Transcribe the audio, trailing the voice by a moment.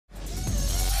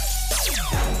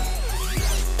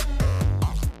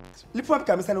Lipop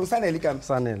Kam, Sanel Kam.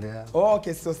 Sanel, yeah. Oh,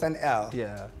 okay, so San L.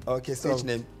 Yeah. Okay, so which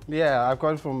name? Yeah, I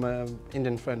got it from an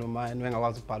Indian friend of mine when I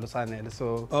was at Palo Sanel.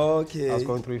 So okay. I was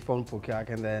going through phone book,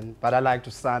 and then, but I like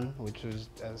to San, which is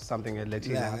something a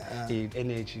Latina,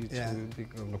 energy to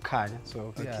become Kanya.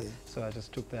 So yeah, so I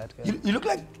just took that. Yeah. You look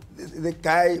like the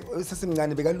guy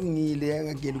sasemncane bekalungile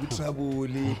angangeni kutrouble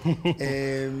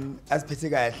as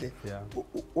phethekahle. Yeah.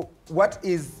 What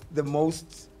is the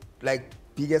most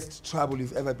biggest trouble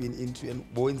you've ever been into and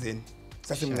boyenzeni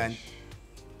sasemncane?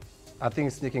 I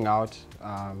think sneaking out.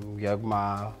 We have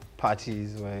my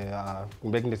parties where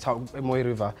we're making the town, Moy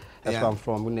River, that's where I'm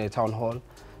from, in the town hall.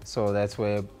 So that's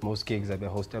where most gigs are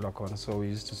hosted on. So we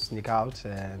used to sneak out,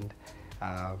 and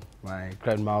my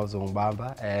grandma was on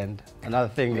Bamba. And another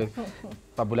thing, that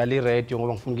Babulali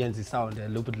radio, the sound a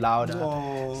little bit louder.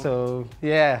 Oh. So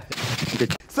yeah.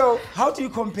 So how do you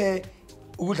compare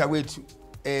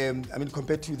Ukudla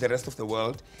compared to the rest of the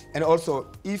world? And also,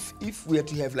 if we had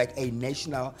to have a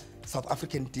national South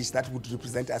African dish that would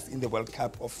represent us in the World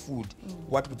Cup of food,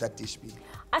 what would that dish be?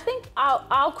 I think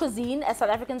our cuisine as South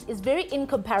Africans is very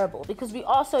incomparable because we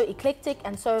are so eclectic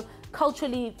and so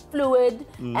culturally fluid,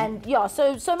 and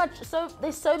so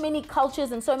there's so many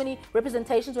cultures and so many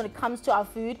representations when it comes to our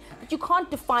food that you can't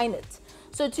define it.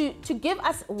 So to give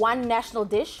us one national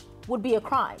dish would be a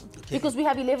crime because we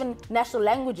have 11 national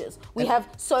languages. We have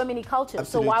so many cultures.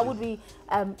 Absolutely. So why would we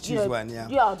choose one? Dumb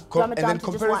it down and then to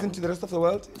comparison to the rest of the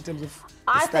world in terms of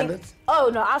standards?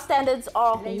 Our standards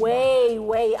are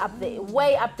way up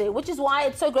there, which is why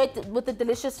it's so great with the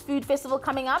Delicious Food Festival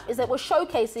coming up, is that we're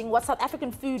showcasing what South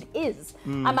African food is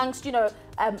amongst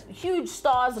huge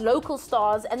stars, local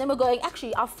stars, and then we're going,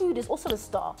 actually our food is also a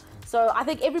star. So I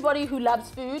think everybody who loves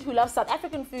food, who loves South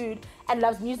African food and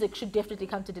loves music should definitely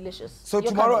come to Delicious. So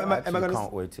tomorrow, am I going to...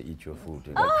 can't wait to eat your food.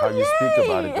 How you speak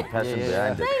about it, the passion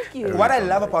behind it. Thank you. What I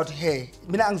love about her,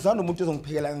 mina angizange umuntu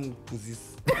ozongiphekela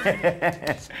ngiphuzisa.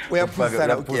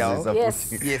 Uyaphuzisana uGiel.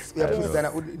 Yes,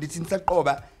 uyaphuzisana. Lithi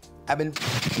nisaqoba.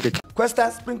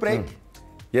 Kwesta, spring break.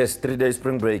 Yes, 3-day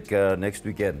spring break next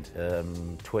weekend,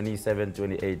 27,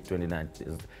 28, 29.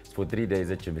 It's for 3 days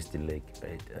at Jumiston Lake,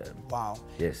 right? Wow.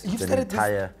 Yes, You've it's started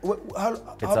entire.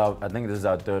 I think this is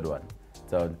our third one.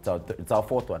 It's our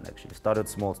fourth one actually. Started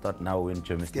small, now in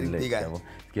Jumiston Lake.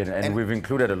 And we've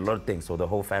included a lot of things so the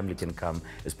whole family can come,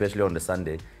 especially on the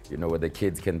Sunday, where the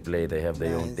kids can play, they have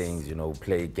their own things,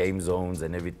 play game zones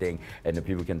and everything, and the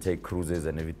people can take cruises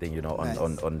and everything,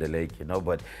 on the lake,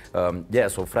 But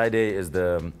so Friday is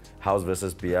the house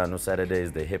versus piano, Saturday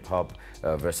is the hip hop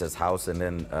versus house, and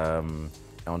then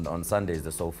on Sundays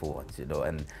the soulful ones, and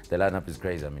the lineup is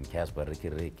crazy. I mean, Casper, Ricky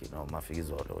Rick, Mafi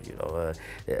Zolo,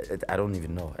 I don't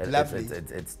even know. Lovely.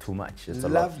 It's too much. It's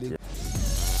lovely. A lot.